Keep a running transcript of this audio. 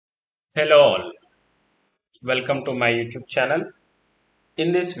Hello all, welcome to my YouTube channel.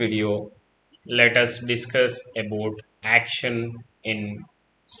 In this video, let us discuss about action in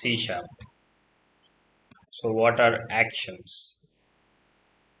C Sharp. So what are actions?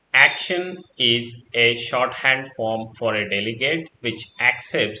 Action is a shorthand form for a delegate which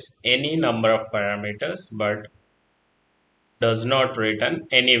accepts any number of parameters but does not return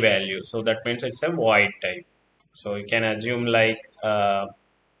any value. So that means it's a void type. So you can assume like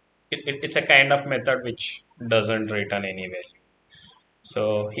it's a kind of method which doesn't return any value.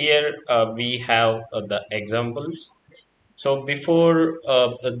 So here we have the examples. So before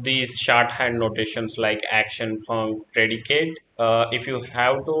these shorthand notations like action, func, predicate, if you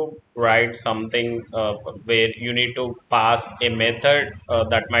have to write something where you need to pass a method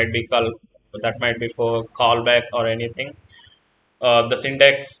that might be for callback or anything, the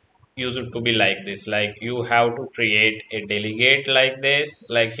syntax used to be like this. Like you have to create a delegate like this.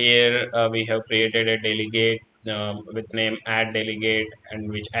 Like here we have created a delegate with name add delegate and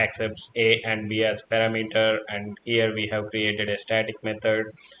which accepts a and b as parameter, and here we have created a static method,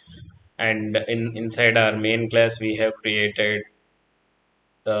 and inside our main class we have created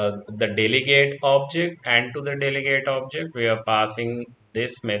the delegate object, and to the delegate object we are passing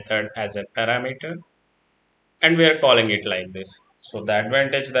this method as a parameter and we are calling it like this. So the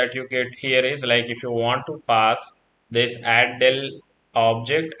advantage that you get here is like if you want to pass this add del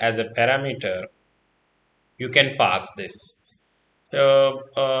object as a parameter, you can pass this. So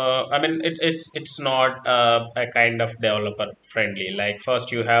I mean it's not a kind of developer friendly. Like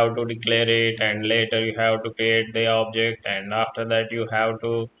first you have to declare it and later you have to create the object and after that you have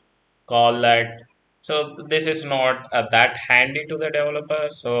to call that. So this is not that handy to the developer.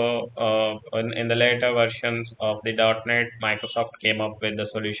 So in the later versions of the .NET, Microsoft came up with the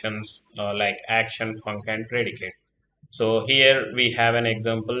solutions like action, func, and predicate. So here we have an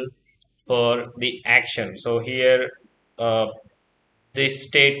example for the action. So here uh, this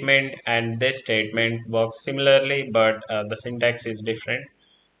statement and this statement works similarly, but the syntax is different.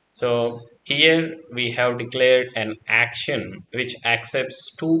 So here we have declared an action which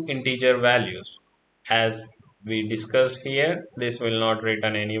accepts two integer values. As we discussed here, this will not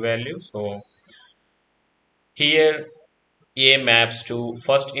return any value. So here A maps to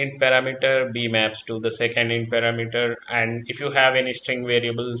first int parameter, B maps to the second int parameter, and if you have any string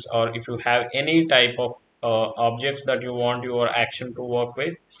variables or if you have any type of objects that you want your action to work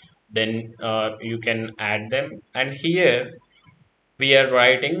with, then you can add them. And here we are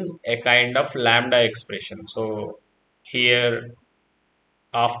writing a kind of lambda expression. So here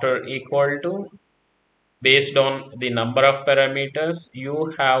after equal to, based on the number of parameters,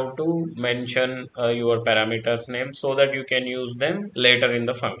 you have to mention your parameters name so that you can use them later in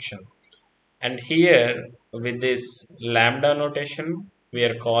the function. And here with this lambda notation, we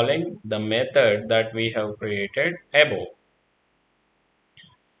are calling the method that we have created above.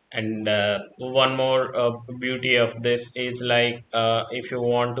 And one more beauty of this is like if you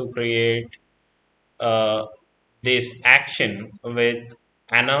want to create uh, this action with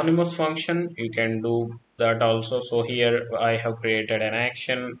anonymous function, you can do that also. So here I have created an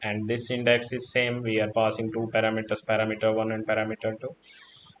action and this syntax is same. We are passing two parameters, parameter 1 and parameter 2,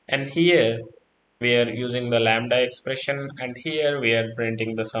 and here we are using the lambda expression, and here we are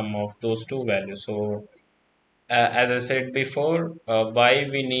printing the sum of those two values. So as I said before, why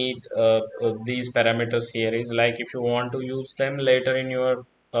we need these parameters here is like if you want to use them later in your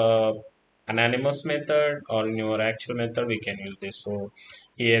anonymous method or in your actual method, we can use this. So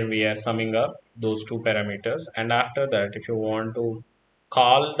here we are summing up those two parameters, and after that, if you want to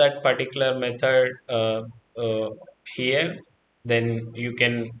call that particular method here, then you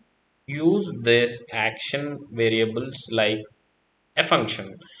can use this action variables like a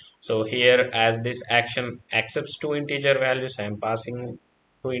function. So here as this action accepts two integer values, I am passing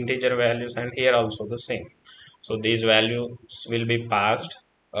two integer values, and here also the same. So these values will be passed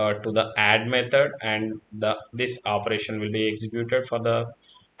to the add method, and the this operation will be executed for the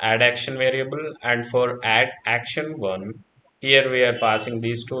add action variable. And for add action one, here we are passing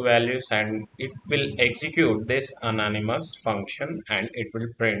these two values and it will execute this anonymous function and it will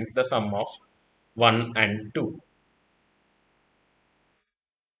print the sum of 1 and 2.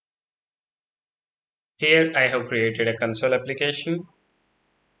 Here I have created a console application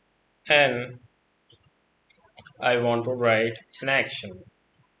and I want to write an action.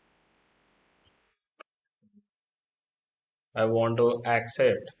 I want to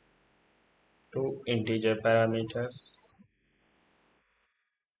accept two integer parameters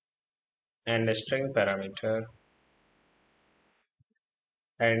and a string parameter,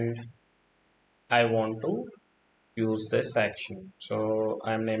 and I want to use this action. So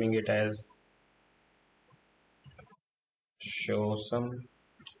I'm naming it as show some,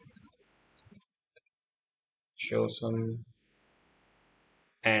 show some,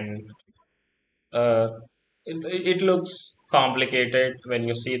 and uh, it looks complicated when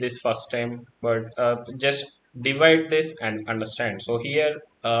you see this first time, but just divide this and understand. So here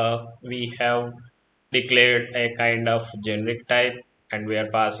we have declared a kind of generic type, and we are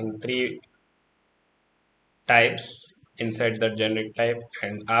passing three types inside the generic type,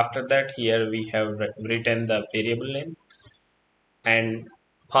 and after that here we have written the variable name. And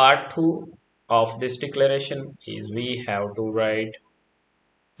part 2 of this declaration is we have to write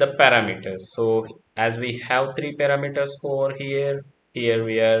the parameters. So as we have three parameters over here,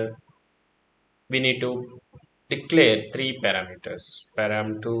 we need to declare three parameters,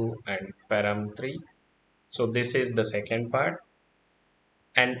 param2 and param3. So this is the second part,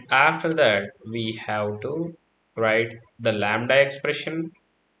 and after that we have to write the lambda expression.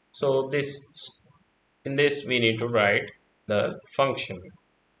 So this, in this we need to write the function.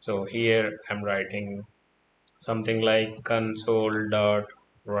 So here I'm writing something like console dot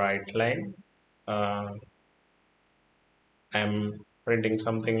write line. I'm printing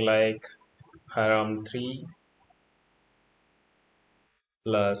something like param3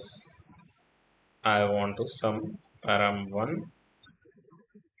 plus I want to sum param1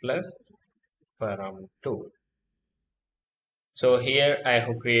 plus param2. So here I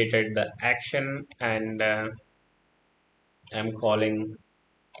have created the action, and I'm calling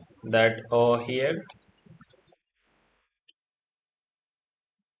that over here,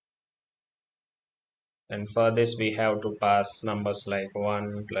 and for this we have to pass numbers like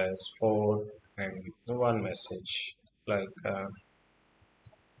 1 plus 4 and one message like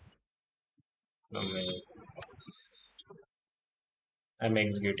I'm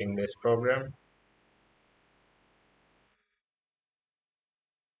executing this program.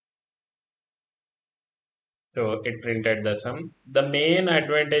 So it printed the sum. The main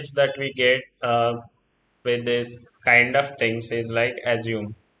advantage that we get with this kind of things is like,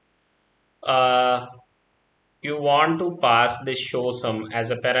 assume uh, you want to pass this show sum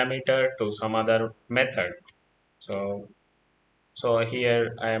as a parameter to some other method. So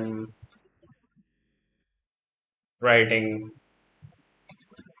here I am writing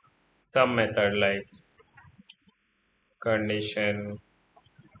some method like condition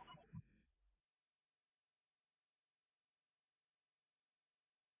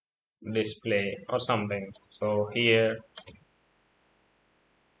display or something. So here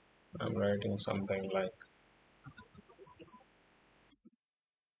I'm writing something like,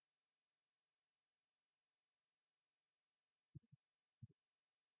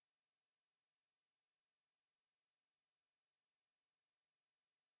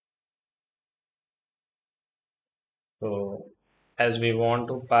 so as we want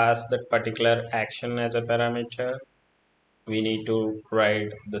to pass that particular action as a parameter, we need to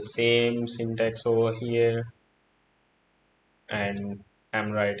write the same syntax over here, and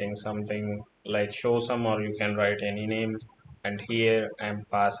I'm writing something like show some, or you can write any name, and here I'm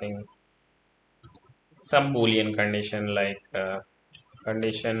passing some boolean condition like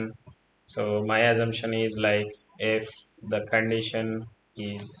condition. So my assumption is like, if the condition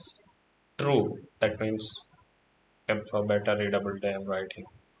is true, that means, for better readability I'm writing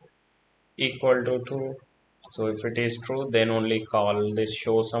equal to true. So if it is true, then only call this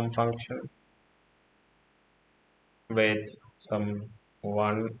show some function with some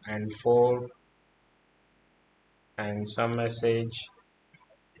 1 and 4 and some message,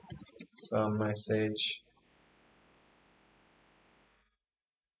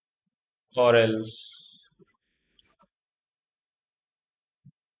 or else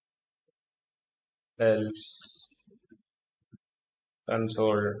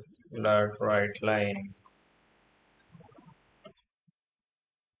console dot write line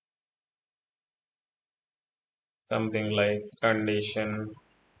something like condition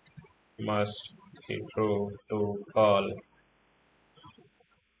must be true to call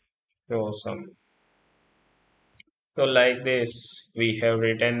show some. So like this we have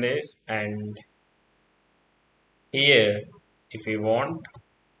written this, and here if we want,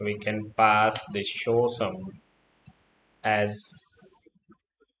 we can pass this show some as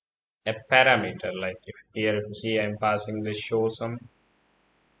a parameter. Like, if here you see I'm passing this show some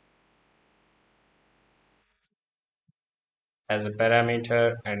as a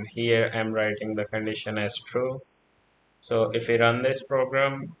parameter, and here I'm writing the condition as true. So if we run this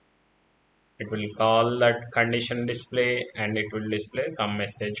program, it will call that condition display, and it will display some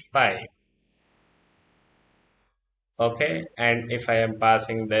message 5. Okay, and if I am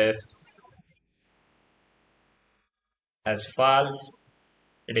passing this as false,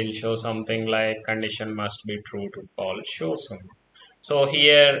 it will show something like condition must be true to call show some. So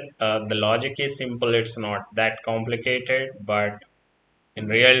here the logic is simple, it's not that complicated, but in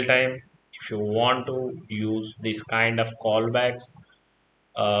real time, if you want to use this kind of callbacks,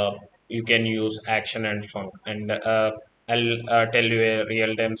 uh, you can use action and func. And I'll tell you a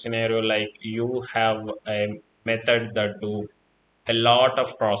real time scenario, like you have a method that do a lot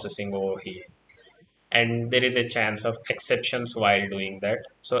of processing over here, and there is a chance of exceptions while doing that.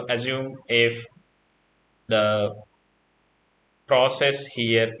 So assume if the process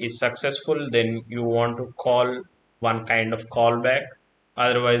here is successful, then you want to call one kind of callback.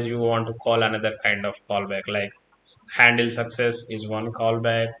 Otherwise, you want to call another kind of callback, like handle success is one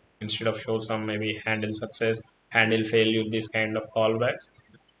callback. Instead of show some, maybe handle success, handle failure, this kind of callbacks.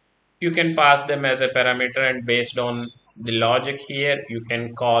 You can pass them as a parameter, and based on the logic here, you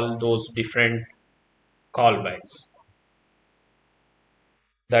can call those different callbacks.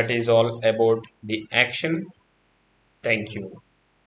 That is all about the action. Thank you.